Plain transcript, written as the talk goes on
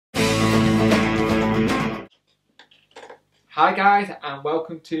Hi guys, and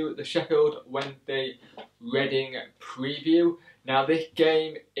welcome to the Sheffield Wednesday Reading preview. Now this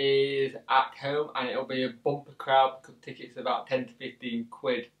game is at home and it'll be a bumper crowd because tickets are about 10 to 15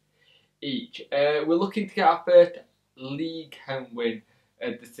 quid each. We're looking to get our first league home win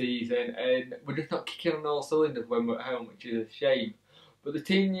of the season, and we're just not kicking on all cylinders when we're at home, which is a shame. But the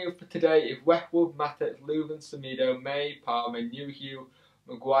team news for today is Westwood, Matic, Leuven, Samido, May, Palmer, Newhugh,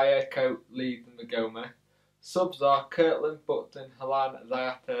 Maguire, Coates, Leeds and Magoma. Subs are Kirtland, Buxton, Halan,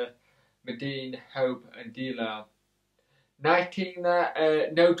 Zayata, Medine, Hope and Delan. 19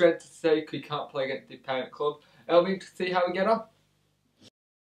 there, no dread to say because he can't play against the parent club. It'll be interesting to see how we get on.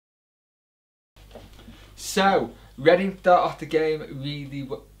 So, Reading start off the game really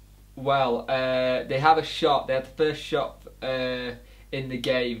well. They have a shot, they had the first shot in the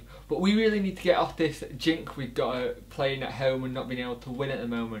game, but we really need to get off this jinx we've got playing at home and not being able to win at the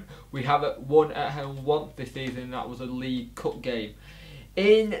moment. We have won at home once this season, and that was a League Cup game.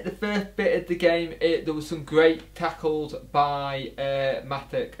 In the first bit of the game, there was some great tackles by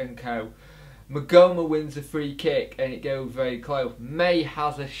Matic and co. Magoma wins a free kick and it goes very close. May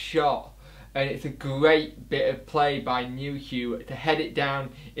has a shot and it's a great bit of play by Newhugh to head it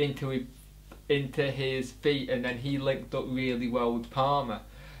down into his feet, and then he linked up really well with Palmer.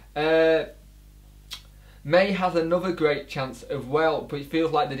 May has another great chance as well, but it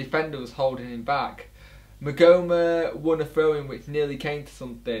feels like the defender was holding him back. Magoma won a throw-in which nearly came to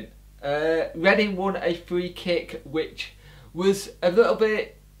something. Reading won a free kick which was a little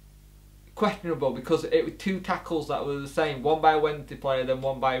bit questionable because it was two tackles that were the same, one by a Wednesday player then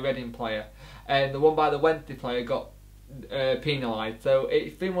one by a Reading player, and the one by the Wednesday player got penalised. So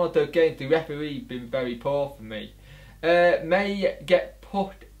it's been one of those games. The referee been very poor for me. May get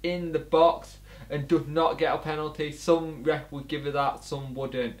put in the box and does not get a penalty. Some ref would give it that, some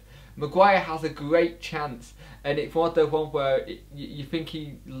wouldn't. Maguire has a great chance, and it's one of those ones where you think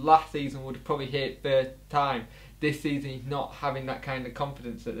he last season would have probably hit it first time. This season he's not having that kind of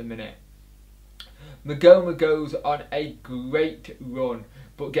confidence at the minute. Magoma goes on a great run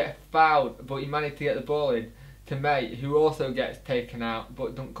but gets fouled, but he managed to get the ball in to May, who also gets taken out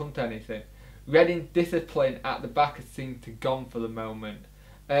but don't come to anything. Reading's discipline at the back has seemed to gone for the moment.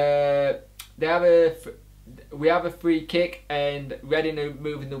 We have a free kick and Reading are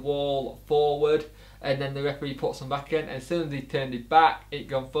moving the wall forward, and then the referee puts them back in, and as soon as he turned it back it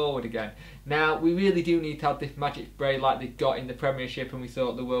gone forward again. Now we really do need to have this magic spray like they got in the Premiership and we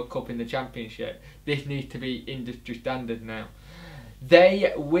saw at the World Cup in the Championship. This needs to be industry standard now.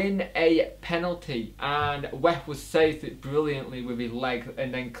 They win a penalty and Westwood saves it brilliantly with his legs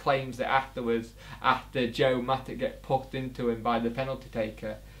and then claims it afterwards after Joe Matic gets pushed into him by the penalty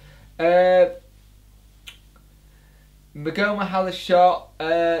taker. Magoma had a shot.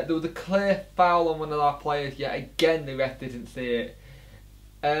 There was a clear foul on one of our players, yet again the ref didn't see it.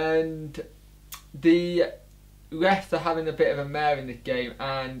 And the refs are having a bit of a mare in this game,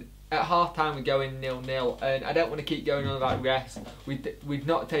 and at half time we're going 0-0, and I don't want to keep going on about refs. We've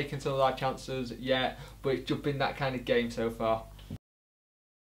not taken some of our chances yet, but it's just been that kind of game so far.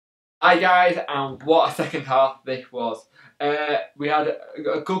 Hi guys, and what a second half this was. We had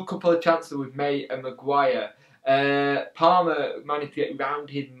a good couple of chances with May and Maguire. Palmer managed to get round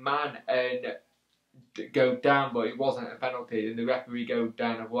his man and go down, but it wasn't a penalty, and the referee goes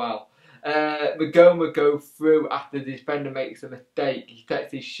down as well. Magoma goes through after the defender makes a mistake. He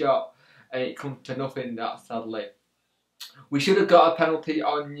takes his shot and it comes to nothing, that sadly. We should have got a penalty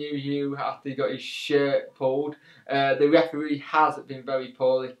on Newhugh after he got his shirt pulled. The referee has been very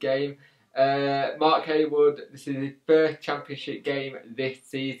poor this game. Mark Haywood, this is his first Championship game this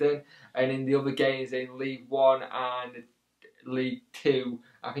season, and in the other games in League 1 and League 2,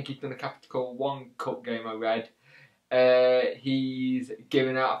 I think he's done a Capital 1 Cup game I read. He's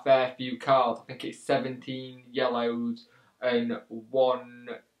given out a fair few cards. I think it's 17 yellows and 1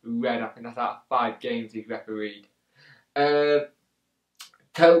 red. I think that's out of 5 games he's refereed.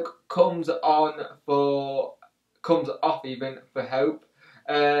 Coke comes off even for Hope.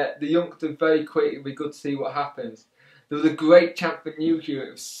 The youngster very quick. It'll be good to see what happens. There was a great chance for Newhugh.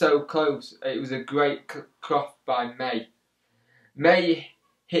 It was so close. It was a great cross by May. May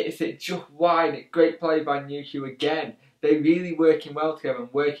hits it just wide. Great play by Newhugh again. They're really working well together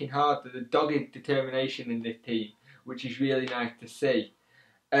and working hard. There's a dogged determination in this team, which is really nice to see.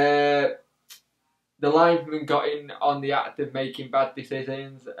 The linesman got in on the act of making bad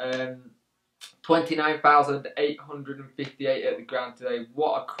decisions. 29,858 at the ground today.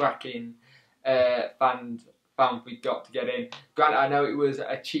 What a cracking fans we got to get in. Granted, I know it was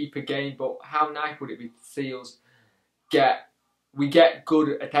a cheaper game, but how nice would it be to see us get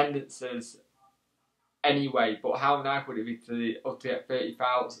good attendances anyway, but how nice would it be to get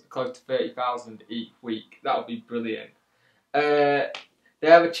 30,000, close to 30,000 each week? That would be brilliant. They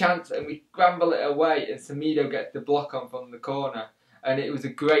have a chance and we scramble it away, and Semedo gets the block on from the corner, and it was a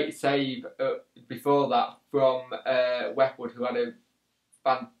great save before that from Westwood, who had a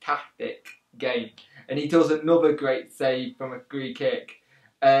fantastic game, and he does another great save from a free kick.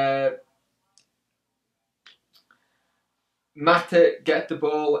 Mata gets the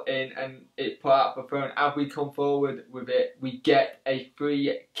ball in and it put out for throw. As we come forward with it, we get a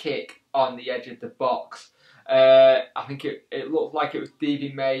free kick on the edge of the box. I think it looked like it was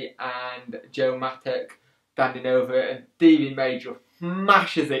Stevie May and Joe Mattock standing over it, and Stevie May just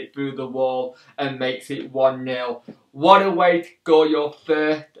smashes it through the wall and makes it 1-0. What a way to score your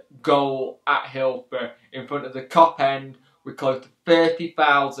first goal at Hillsborough in front of the Cop End with close to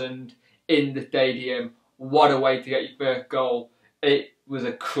 30,000 in the stadium. What a way to get your first goal. It was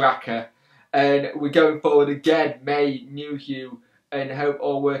a cracker. And we're going forward again. May, Newhugh and Hope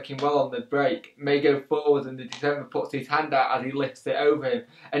all working well on the break. May go forward and the defender puts his hand out as he lifts it over him.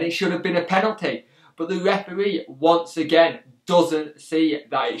 And it should have been a penalty. But the referee, once again, doesn't see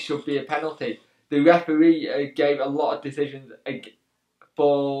that it should be a penalty. The referee gave a lot of decisions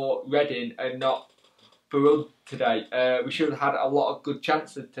for Reading and not for us today. We should have had a lot of good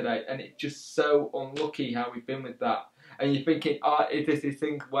chances today, and it's just so unlucky how we've been with that. And you're thinking, is this these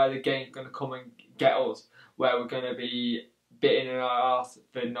things where the game's going to come and get us, where we're going to be bitten in our arse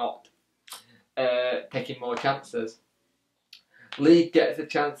for not taking more chances. Lee gets a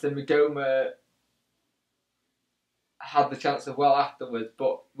chance, and Magoma had the chance as well afterwards,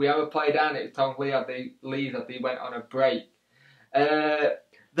 but we have a play down. It was Tom Lee had the lead as he went on a break.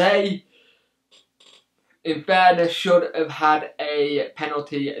 They, in fairness, should have had a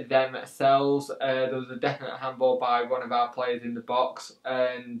penalty themselves. There was a definite handball by one of our players in the box,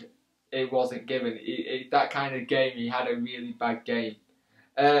 and it wasn't given. That kind of game, he had a really bad game.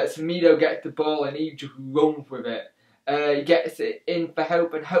 Semedo gets the ball and he just runs with it. He gets it in for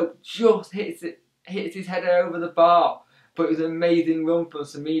Hope, and Hope just hits his head over the bar. But it was an amazing run from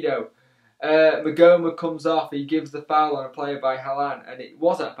Semedo. Magoma comes off, he gives the foul on a player by Halan, and it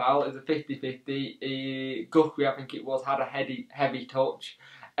wasn't a foul, it was a 50-50. Guthrie, I think it was, had a heavy touch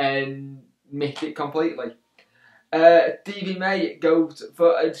and missed it completely. Stevie May goes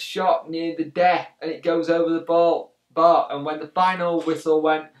for a shot near the deck and it goes over the bar, and when the final whistle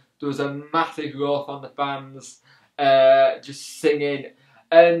went, there was a massive roar from the fans just singing,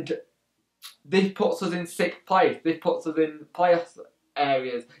 and this puts us in 6th place. This puts us in playoff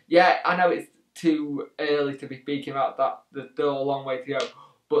areas. Yeah, I know it's too early to be speaking about that. There's still a long way to go.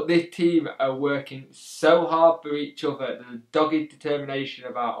 But this team are working so hard for each other. There's a dogged determination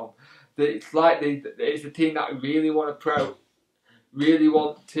about them. That it's like it's a team that really want to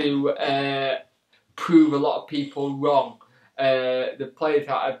prove a lot of people wrong. The players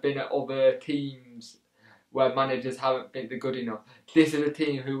that have been at other teams where managers haven't been good enough. This is a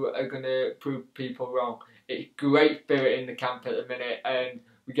team who are going to prove people wrong. It's great spirit in the camp at the minute, and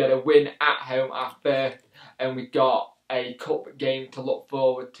we get a win at home, our first, and we got a cup game to look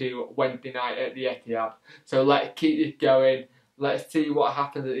forward to Wednesday night at the Etihad. So let's keep this going. Let's see what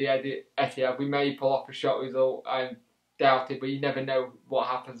happens at the Etihad. We may pull off a shot result, I doubt it, but you never know what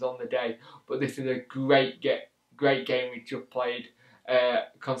happens on the day. But this is a great game we just played.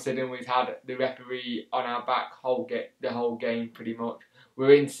 Considering we've had the referee on our back the whole game pretty much.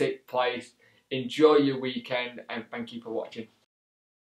 We're in 6th place. Enjoy your weekend and thank you for watching.